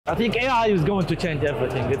I think AI is going to change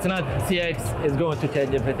everything. It's not CX is going to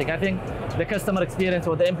change everything. I think the customer experience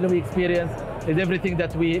or the employee experience is everything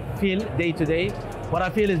that we feel day to day. What I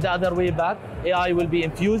feel is the other way back. AI will be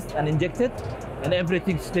infused and injected in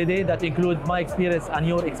everything today that includes my experience and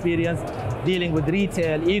your experience dealing with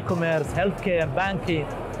retail, e-commerce, healthcare, banking,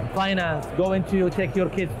 finance, going to take your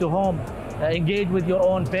kids to home, engage with your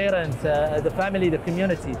own parents, the family, the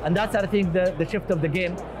community. And that's, I think, the shift of the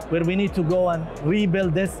game, where we need to go and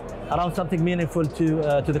rebuild this around something meaningful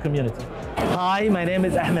to the community. Hi, my name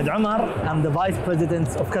is Ahmed Umar. I'm the Vice President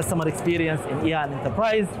of Customer Experience in EAN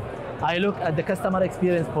Enterprise. I look at the customer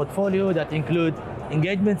experience portfolio that include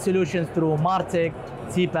engagement solutions through MarTech,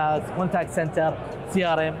 CPaaS, contact center,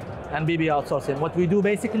 CRM, and BB outsourcing. What we do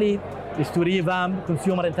basically is to revamp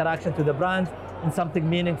consumer interaction to the brand in something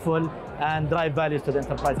meaningful and drive values to the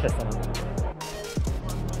enterprise customer.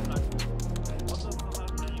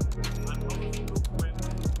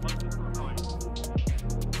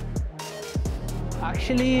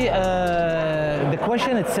 Actually, the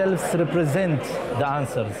question itself represents the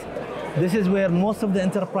answers. This is where most of the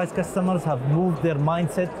enterprise customers have moved their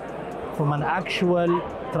mindset from an actual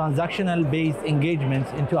transactional-based engagement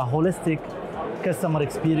into a holistic customer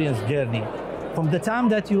experience journey. From the time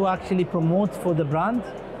that you actually promote for the brand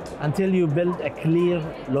until you build a clear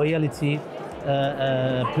loyalty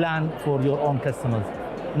plan for your own customers.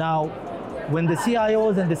 Now, when the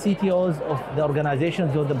CIOs and the CTOs of the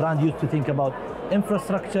organizations or the brand used to think about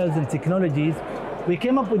infrastructures and technologies, we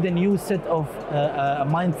came up with a new set of a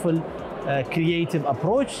mindful, creative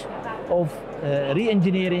approach of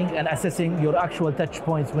re-engineering and assessing your actual touch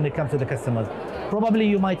points when it comes to the customers. Probably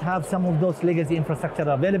you might have some of those legacy infrastructure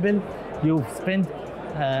available. You've spent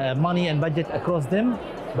money and budget across them,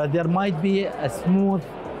 but there might be a smooth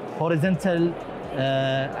horizontal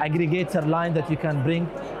aggregator line that you can bring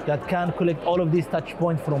that can collect all of these touch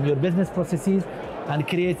points from your business processes and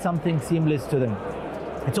create something seamless to them.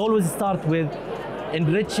 It always starts with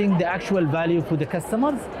enriching the actual value for the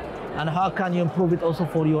customers, and how can you improve it also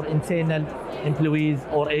for your internal employees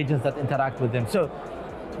or agents that interact with them. So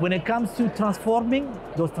when it comes to transforming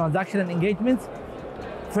those transactional engagements,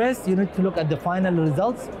 first you need to look at the final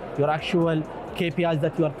results, your actual KPIs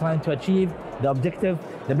that you are trying to achieve, the objective,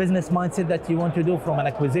 the business mindset that you want to do from an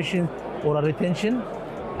acquisition or a retention,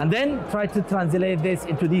 and then try to translate this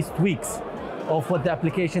into these tweaks of what the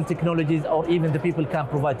application technologies or even the people can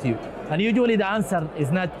provide to you. And usually the answer is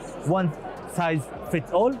not one size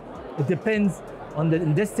fits all. It depends on the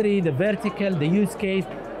industry, the vertical, the use case,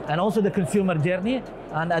 and also the consumer journey,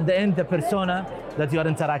 and at the end, the persona that you are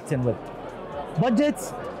interacting with.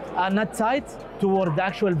 Budgets are not tied toward the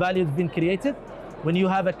actual values being created. When you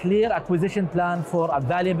have a clear acquisition plan for a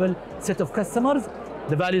valuable set of customers,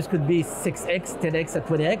 the values could be 6x, 10x, or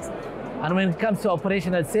 20x. And when it comes to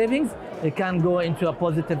operational savings, it can go into a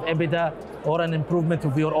positive EBITDA or an improvement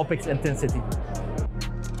of your OPEX intensity.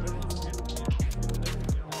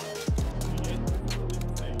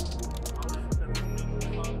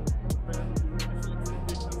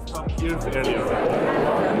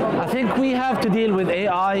 I think we have to deal with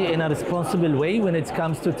AI in a responsible way when it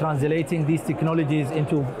comes to translating these technologies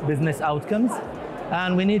into business outcomes.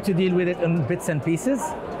 And we need to deal with it in bits and pieces.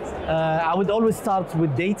 I would always start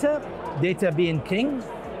with data. Data being king.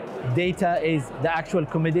 Data is the actual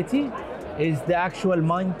commodity, is the actual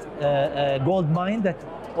mine, gold mine that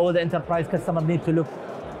all the enterprise customers need to look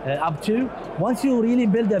up to. Once you really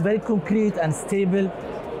build a very concrete and stable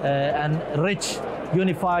and rich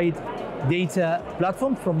unified data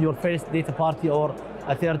platform from your first data party or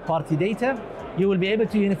a third party data, you will be able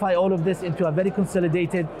to unify all of this into a very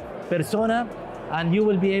consolidated persona, and you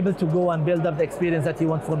will be able to go and build up the experience that you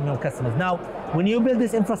want from your customers. Now, when you build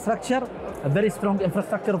this infrastructure, a very strong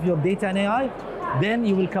infrastructure of your data and AI, then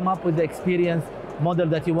you will come up with the experience model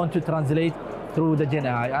that you want to translate through the Gen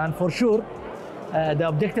AI. And for sure, the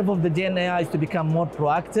objective of the Gen AI is to become more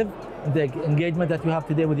proactive in the engagement that you have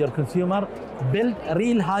today with your consumer, build a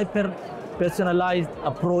real hyper-personalized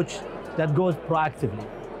approach that goes proactively.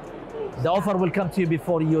 The offer will come to you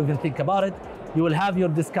before you even think about it. You will have your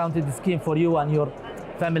discounted scheme for you and your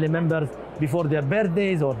family members before their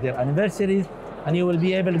birthdays or their anniversaries, and you will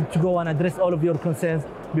be able to go and address all of your concerns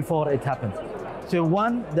before it happens. So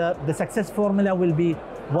one, the success formula will be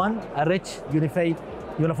one, a rich,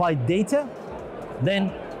 unified data.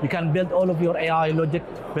 Then you can build all of your AI logic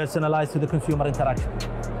personalized to the consumer interaction.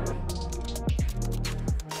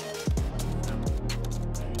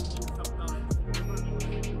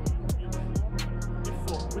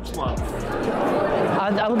 Which one?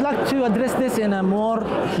 I would like to address this in a more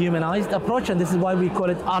humanized approach, and this is why we call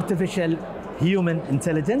it artificial human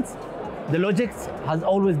intelligence. the logics has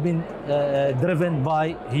always been driven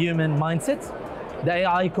by human mindsets. The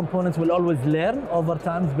AI components will always learn over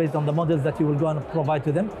time based on the models that you will go and provide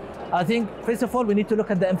to them. I think, first of all, we need to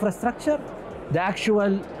look at the infrastructure. The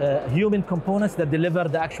actual human components that deliver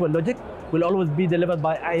the actual logic will always be delivered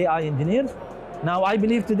by AI engineers. Now, I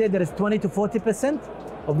believe today there is 20 to 40%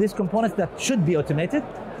 of these components that should be automated.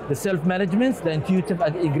 The self-management, the intuitive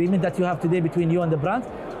agreement that you have today between you and the brand,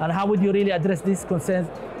 and how would you really address these concerns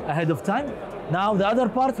ahead of time. Now, the other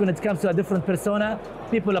part, when it comes to a different persona,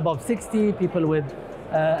 people above 60, people with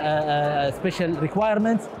special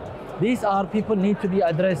requirements, these are people need to be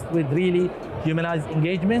addressed with really humanized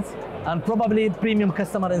engagements, and probably premium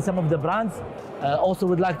customer in some of the brands also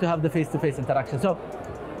would like to have the face-to-face interaction. So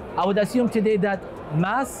I would assume today that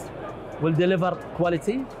mass will deliver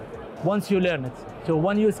quality once you learn it. So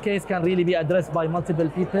one use case can really be addressed by multiple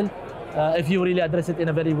people if you really address it in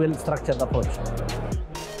a very well-structured approach.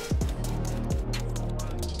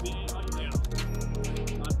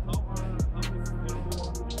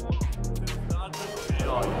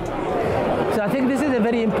 So I think this is a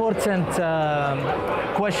very important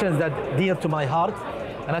question that dear to my heart,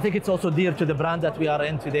 and I think it's also dear to the brand that we are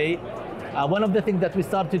in today. One of the things that we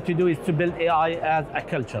started to do is to build AI as a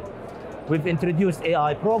culture. We've introduced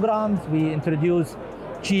AI programs, we introduced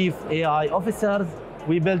chief AI officers,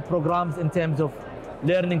 we build programs in terms of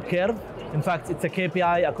learning curve. In fact, it's a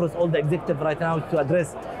KPI across all the executives right now to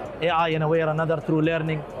address AI in a way or another through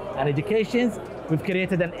learning and educations. We've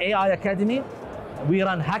created an AI academy. We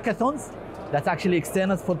run hackathons that's actually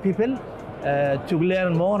external for people to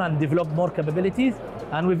learn more and develop more capabilities.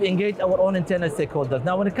 And we've engaged our own internal stakeholders.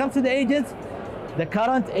 Now, when it comes to the agents, the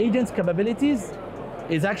current agents' capabilities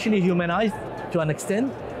is actually humanized to an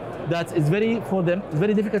extent that is very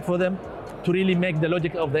difficult for them to really make the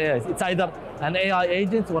logic of the AI. It's either an AI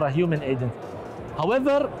agent or a human agent.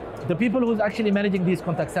 However, the people who's actually managing these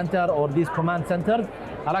contact center or these command centers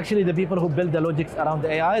are actually the people who build the logics around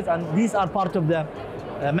the AIs, and these are part of the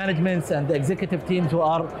managements and the executive teams who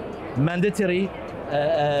are mandatory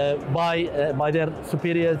by their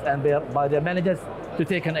superiors and by their managers to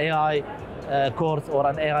take an AI course or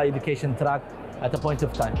an AI education track at a point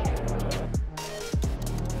of time.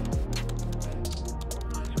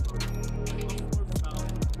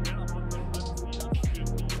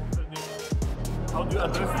 How do you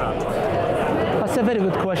address that? That's a very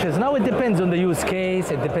good question. Now it depends on the use case,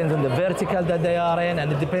 it depends on the vertical that they are in,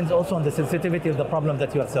 and it depends also on the sensitivity of the problem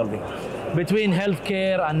that you are solving. Between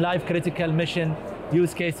healthcare and life critical mission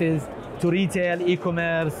use cases to retail,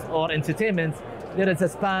 e-commerce, or entertainment, there is a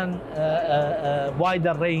span,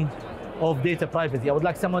 wider range of data privacy. I would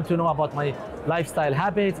like someone to know about my lifestyle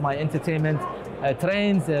habits, my entertainment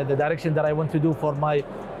trends, the direction that I want to do for my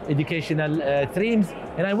educational streams,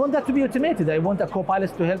 and I want that to be automated. I want a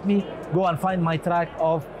co-pilot to help me go and find my track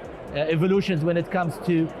of evolutions when it comes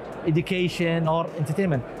to education or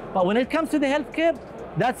entertainment. But when it comes to the healthcare,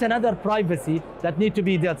 that's another privacy that need to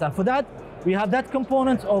be dealt. And for that, we have that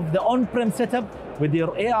component of the on-prem setup with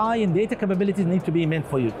your AI and data capabilities need to be meant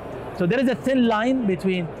for you. So there is a thin line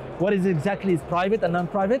between what is exactly is private and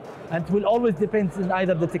non-private, and it will always depend on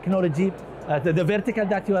either the technology, the vertical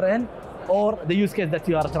that you are in, or the use case that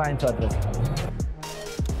you are trying to address.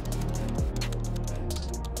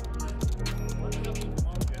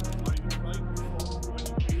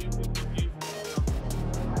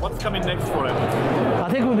 What's coming next for it? I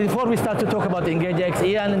think before we start to talk about EngageX,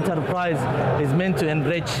 EN Enterprise is meant to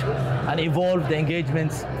enrich and evolve the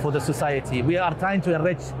engagements for the society. We are trying to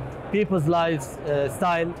enrich people's lives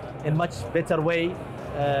style in much better way,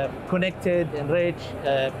 connected, enriched,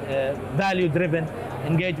 value-driven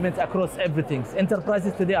engagements across everything.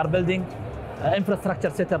 Enterprises today are building infrastructure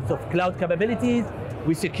setups of cloud capabilities.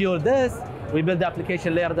 We secure this, we build the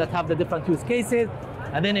application layer that have the different use cases,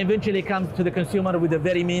 and then eventually comes to the consumer with a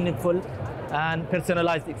very meaningful and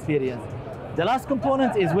personalized experience. The last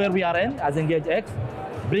component is where we are in as EngageX,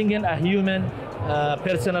 bringing a human,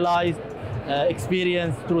 personalized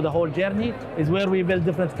experience through the whole journey is where we build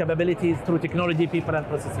different capabilities through technology, people, and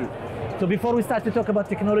processes. So before we start to talk about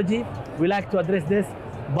technology, we like to address this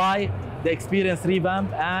by the experience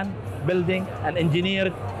revamp and building an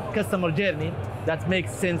engineered customer journey that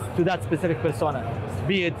makes sense to that specific persona,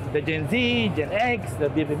 be it the Gen Z, Gen X, the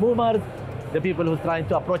baby boomers, the people who are trying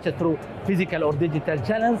to approach it through physical or digital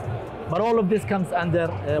channels. But all of this comes under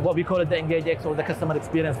what we call it the EngageX or the customer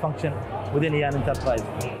experience function within EN Enterprise.